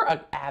Press, if you're an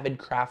avid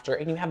crafter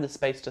and you have the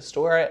space to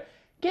store it,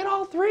 get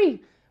all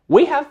 3.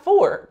 We have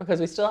 4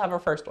 because we still have our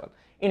first one.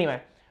 Anyway,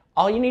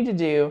 all you need to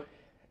do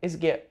is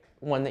get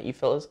one that you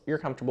feel you're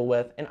comfortable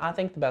with, and I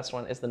think the best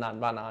one is the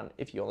 9x9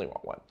 if you only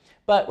want one.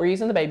 But we're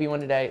using the baby one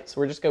today,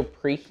 so we're just going to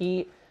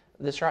preheat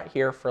this right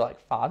here for like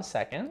 5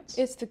 seconds.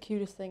 It's the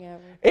cutest thing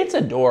ever. It's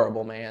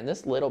adorable, man.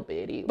 This little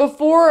bitty.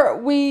 Before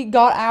we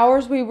got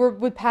ours,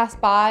 would pass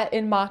by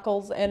in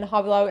Michael's and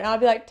Hobby Lobby, and I'd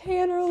be like,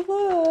 Tanner,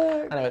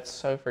 look. I know, it's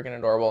so freaking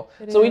adorable.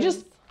 It So we is.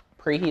 just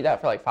preheat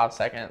that for like 5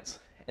 seconds,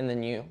 and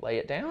then you lay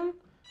it down.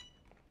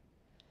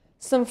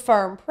 Some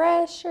firm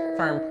pressure.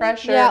 Firm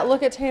pressure. Yeah,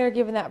 look at Tanner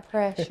giving that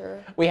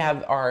pressure. We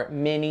have our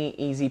mini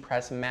easy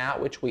press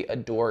mat, which we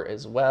adore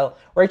as well.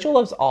 Rachel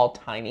loves all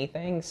tiny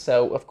things,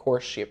 so of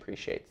course she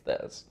appreciates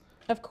this.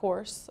 Of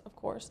course, of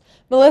course.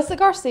 Melissa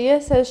Garcia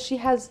says she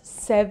has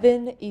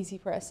 7 easy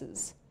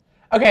presses.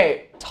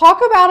 Okay,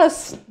 Talk about a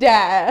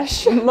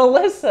stash.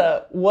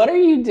 Melissa, what are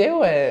you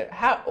doing?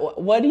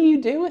 What do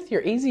you do with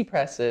your easy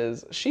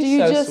presses? She's Do you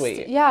so just,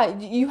 sweet. yeah,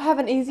 you have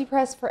an easy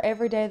press for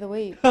every day of the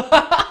week.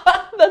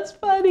 That's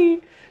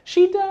funny.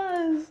 She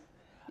does.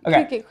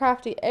 Okay. Cricut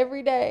crafty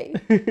every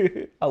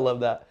day. I love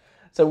that.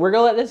 So we're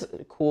gonna let this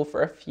cool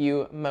for a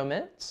few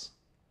moments,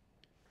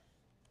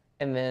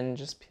 and then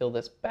just peel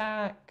this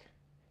back.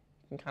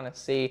 You can kind of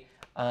see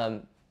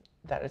that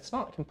it's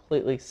not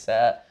completely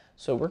set.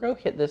 So we're gonna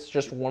hit this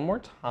just one more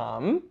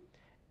time,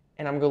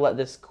 and I'm gonna let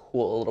this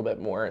cool a little bit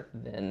more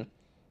than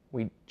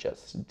we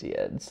just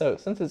did. So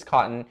since it's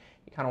cotton,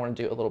 you kind of want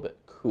to do it a little bit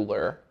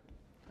cooler.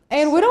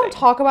 And we don't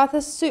talk about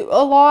this suit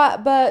a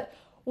lot, but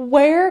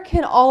where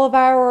can all of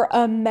our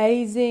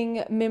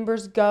amazing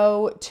members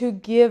go to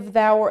give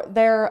their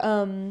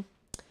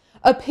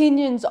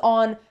opinions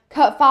on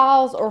cut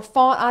files or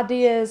font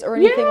ideas or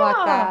anything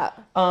like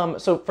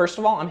that? So first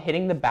of all, I'm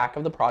hitting the back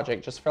of the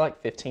project just for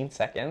like 15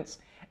 seconds.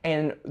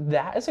 And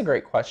that is a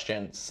great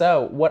question.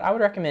 So what I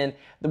would recommend,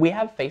 we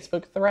have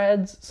Facebook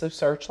threads. So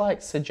search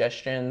like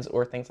suggestions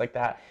or things like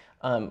that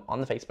on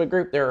the Facebook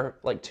group. There are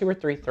like 2 or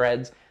 3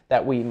 threads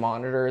that we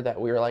monitor that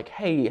we were like,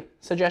 hey,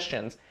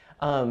 suggestions.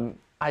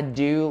 I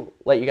do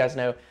let you guys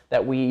know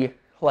that we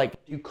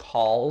like do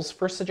calls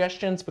for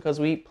suggestions because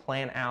we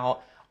plan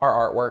out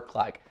our artwork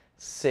like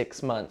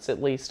 6 months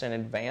at least in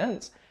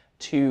advance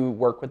to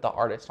work with the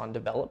artist on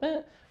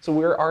development. So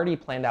we're already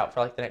planned out for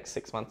like the next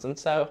 6 months and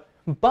so.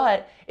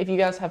 But if you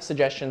guys have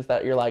suggestions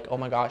that you're like, oh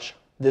my gosh,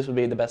 this would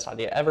be the best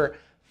idea ever,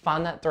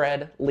 find that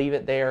thread, leave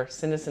it there,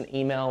 send us an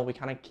email. We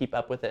kind of keep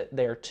up with it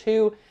there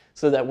too,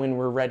 so that when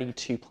we're ready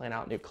to plan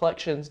out new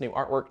collections, new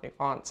artwork, new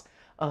fonts,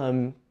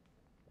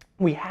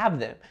 we have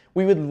them.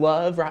 We would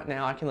love right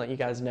now, I can let you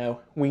guys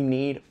know, we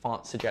need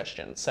font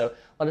suggestions. So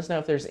let us know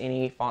if there's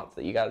any fonts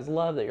that you guys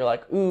love that you're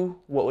like, ooh,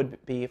 what would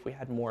it be if we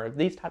had more of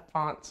these type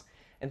fonts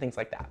and things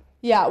like that.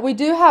 Yeah, we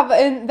do have,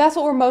 and that's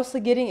what we're mostly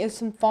getting is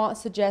some font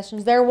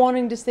suggestions. They're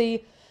wanting to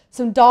see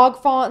some dog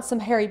fonts, some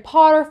Harry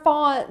Potter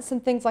fonts,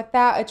 and things like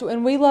that.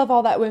 And we love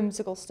all that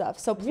whimsical stuff.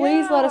 So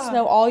please let us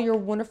know all your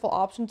wonderful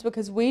options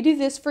because we do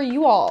this for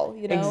you all,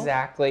 you know?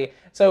 Exactly.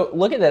 So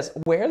look at this.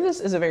 Where this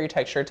is a very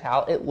textured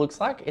towel, it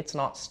looks like it's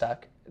not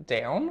stuck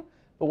down.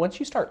 But once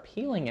you start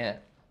peeling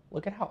it,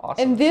 look at how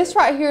awesome And this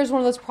right here is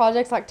one of those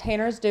projects like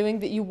Tanner's doing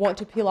that you want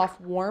to peel off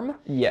warm.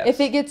 Yes. If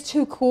it gets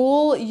too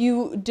cool,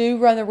 you do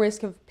run the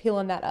risk of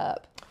peeling that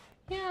up.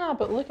 Yeah,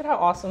 but look at how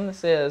awesome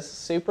this is.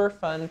 Super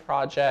fun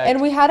project. And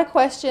we had a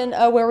question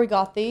where we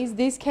got these.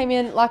 These came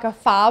in like a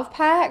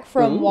 5-pack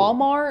from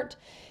Walmart.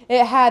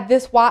 It had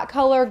this white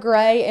color,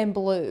 gray, and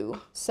blue.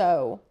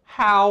 So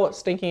how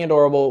stinking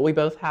adorable. We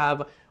both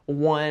have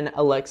one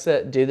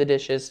Alexa Do the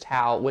Dishes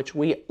towel, which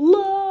we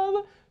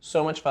love.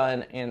 So much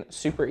fun and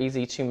super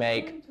easy to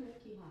make. According to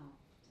WikiHow,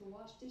 to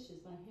wash dishes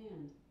by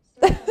hand,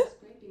 start by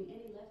scraping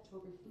any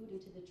leftover food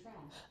into the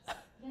trash.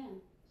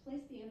 Then,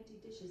 place the empty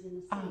dishes in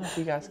the sink. I don't know if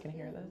you guys and can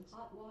hear fill with this.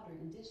 hot water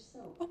and dish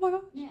soap. oh my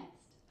god. Next,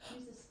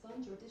 use a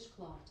sponge or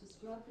dishcloth to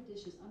scrub the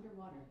dishes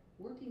underwater,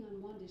 working on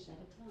one dish at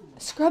a time.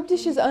 Scrub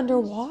dishes When you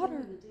finish underwater.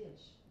 scrubbing the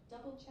dish,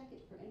 double check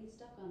it for any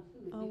stuck on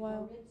food Oh,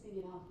 before wow. rinsing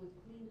it off with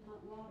clean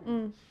hot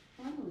water.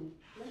 Finally,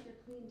 let your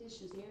clean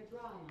dishes air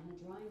dry on a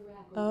drying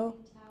rack or Oh.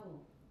 clean towel.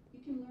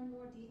 You can learn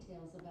more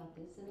details about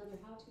this and other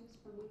how-tos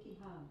from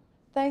WikiHow.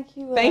 Thank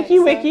you, Thank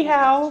you, Alexa.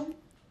 WikiHow.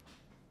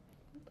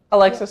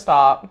 Alexa,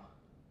 stop.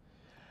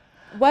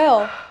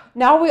 Well,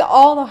 now we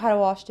all know how to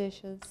wash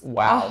dishes.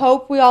 Wow. I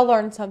hope we all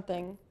learned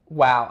something.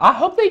 Wow. I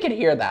hope they could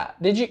hear that.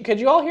 Could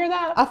you all hear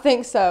that? I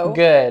think so.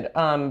 Good.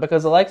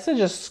 Because Alexa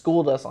just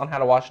schooled us on how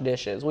to wash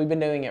dishes. We've been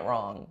doing it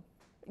wrong.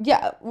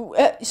 Yeah.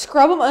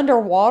 Scrub them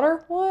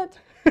underwater? What?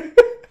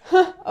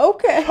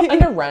 Okay.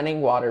 Under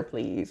running water,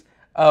 please.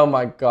 Oh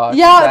my gosh.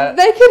 Yeah,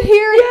 they could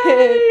hear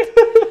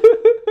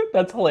it.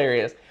 That's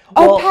hilarious.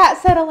 Oh, Pat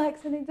said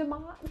Alexa needs a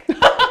mic.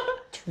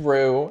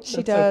 True. She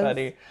That's does. so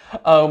funny.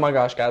 Oh my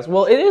gosh, guys.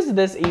 Well, it is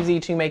this easy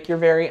to make your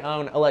very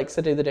own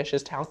Alexa Do the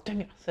Dishes towels.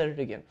 Dang it, I said it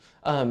again.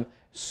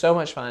 So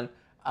much fun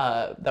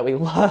that we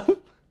love,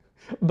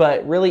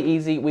 but really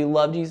easy. We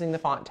loved using the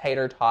font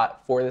Tater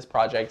Tot for this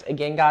project.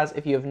 Again, guys,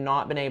 if you have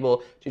not been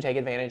able to take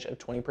advantage of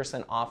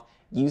 20% off,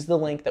 use the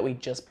link that we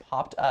just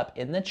popped up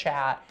in the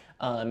chat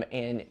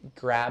and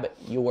grab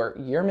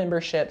your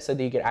membership so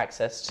that you get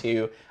access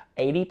to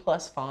 80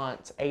 plus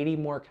fonts, 80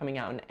 more coming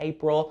out in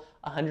April,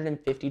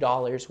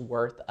 $150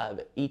 worth of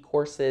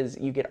e-courses.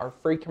 You get our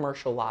free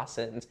commercial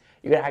license.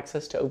 You get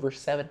access to over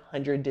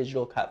 700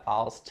 digital cut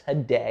files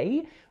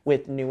today,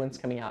 with new ones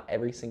coming out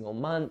every single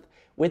month.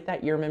 With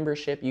that year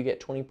membership, you get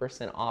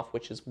 20% off,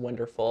 which is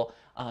wonderful,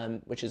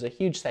 which is a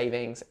huge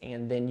savings.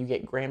 And then you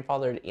get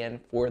grandfathered in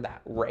for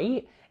that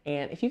rate.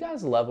 And if you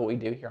guys love what we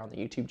do here on the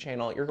YouTube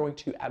channel, you're going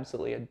to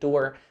absolutely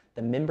adore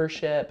the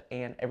membership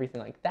and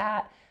everything like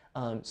that.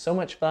 So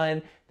much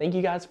fun. Thank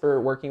you guys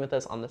for working with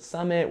us on the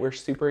summit. We're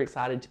super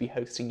excited to be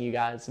hosting you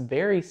guys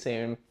very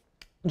soon.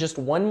 Just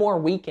one more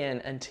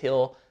weekend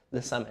until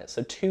the summit.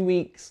 So 2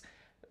 weeks,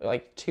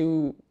 like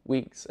 2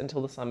 weeks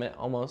until the summit,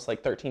 almost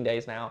like 13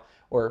 days now,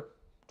 or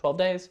 12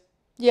 days?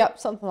 Yep,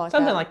 something like that.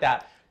 Something like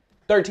that.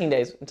 13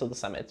 days until the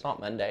summit. It's not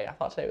Monday. I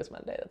thought today was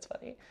Monday. That's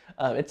funny.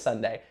 It's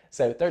Sunday.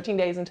 So 13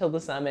 days until the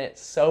summit.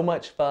 So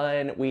much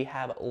fun. We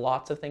have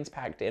lots of things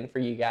packed in for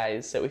you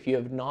guys. So if you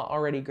have not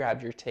already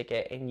grabbed your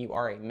ticket and you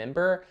are a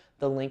member,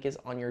 the link is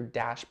on your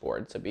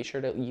dashboard. So be sure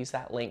to use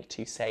that link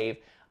to save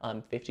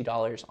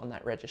 $50 on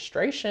that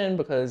registration,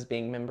 because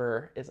being a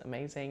member is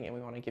amazing and we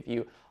want to give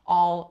you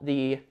all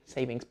the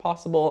savings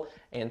possible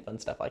and fun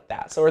stuff like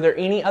that. So are there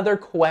any other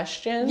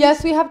questions?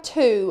 Yes, we have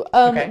two.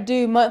 Okay.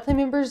 Do monthly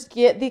members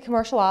get the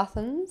commercial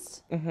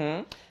license?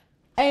 Mm-hmm.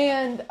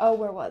 And, oh,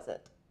 where was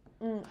it?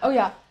 Oh,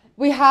 yeah.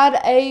 We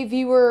had a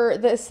viewer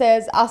that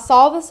says, I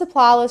saw the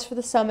supply list for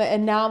the summit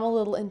and now I'm a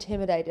little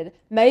intimidated.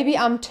 Maybe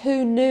I'm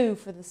too new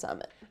for the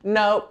summit.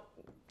 Nope.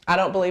 I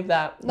don't believe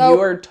that. Nope.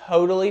 You are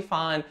totally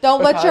fine.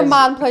 Don't let your because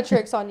mind play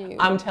tricks on you.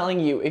 I'm telling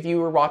you, if you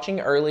were watching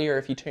earlier,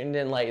 if you tuned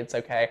in late, it's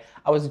okay.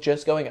 I was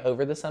just going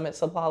over the summit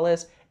supply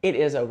list. It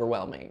is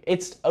overwhelming.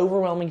 It's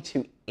overwhelming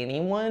to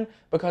anyone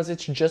because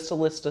it's just a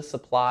list of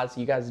supplies.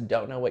 You guys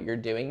don't know what you're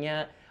doing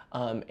yet,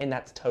 and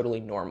that's totally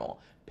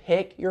normal.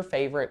 Pick your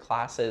favorite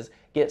classes,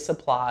 get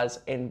supplies,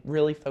 and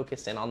really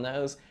focus in on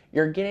those.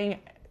 You're getting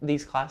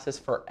these classes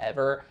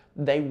forever.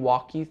 They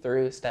walk you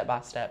through step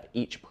by step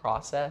each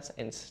process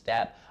and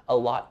step a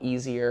lot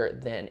easier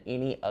than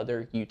any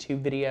other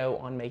YouTube video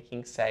on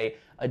making, say,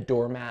 a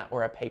doormat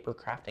or a paper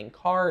crafting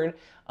card.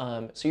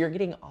 So you're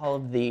getting all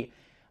of the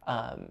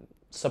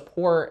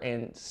support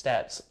and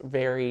steps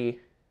very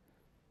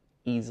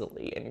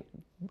easily and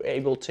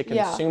able to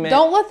consume it.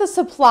 Don't let the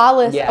supply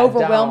list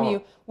overwhelm don't.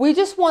 you. We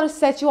just want to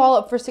set you all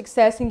up for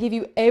success and give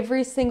you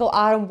every single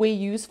item we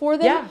use for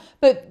them. Yeah.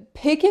 But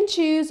pick and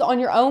choose on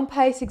your own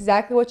pace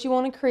exactly what you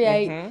want to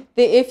create.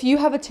 That if you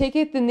have a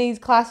ticket, then these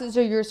classes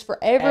are yours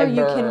forever.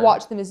 You can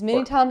watch them as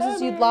many times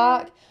as you'd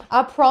like.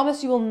 I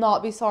promise you will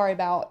not be sorry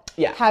about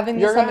having this summit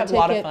ticket. You're going to have a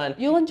lot of fun.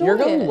 You'll enjoy it. You're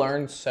going to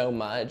learn so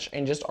much,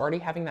 and just already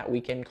having that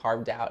weekend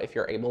carved out, if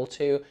you're able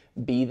to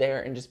be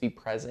there and just be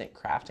present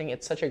crafting,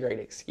 it's such a great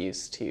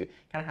excuse to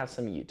kind of have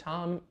some you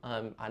time.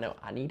 I know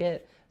I need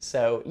it.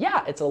 So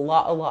yeah, it's a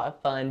lot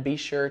of fun. Be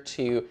sure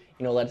to,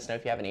 let us know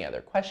if you have any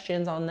other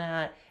questions on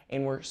that.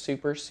 And we're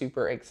super,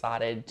 super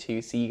excited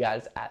to see you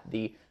guys at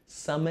the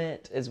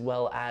summit, as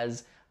well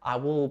as I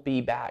will be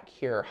back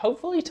here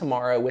hopefully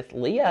tomorrow with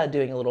Leah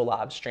doing a little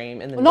live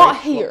stream. And then not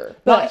Rachel, here,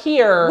 not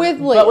here,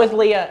 with Leah. but with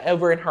Leah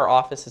over in her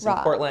offices in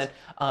Right. Portland.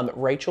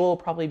 Rachel will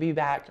probably be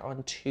back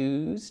on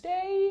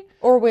Tuesday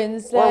or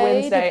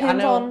Wednesday. I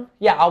Depends know. on...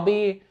 Yeah, I'll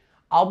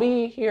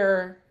be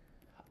here.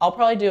 I'll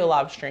probably do a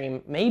live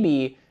stream,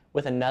 maybe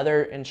with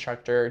another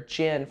instructor,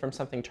 Jen from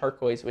Something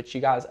Turquoise, which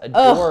you guys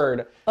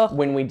adored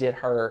when we did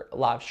her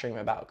live stream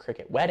about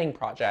Cricut wedding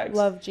projects.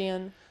 Love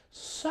Jen.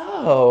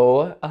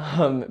 So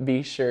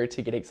be sure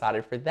to get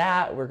excited for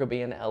that. We're going to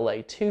be in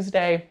LA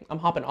Tuesday. I'm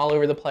hopping all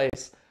over the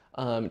place,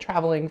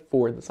 traveling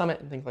for the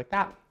summit and things like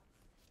that.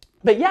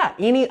 But yeah,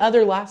 any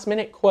other last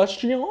minute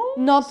questions?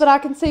 Not that I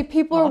can see.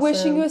 People are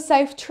wishing you a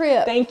safe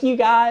trip. Thank you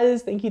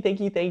guys. Thank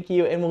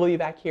you. And we'll be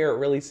back here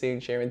really soon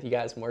sharing with you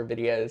guys more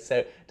videos.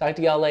 So talk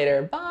to y'all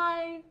later. Bye.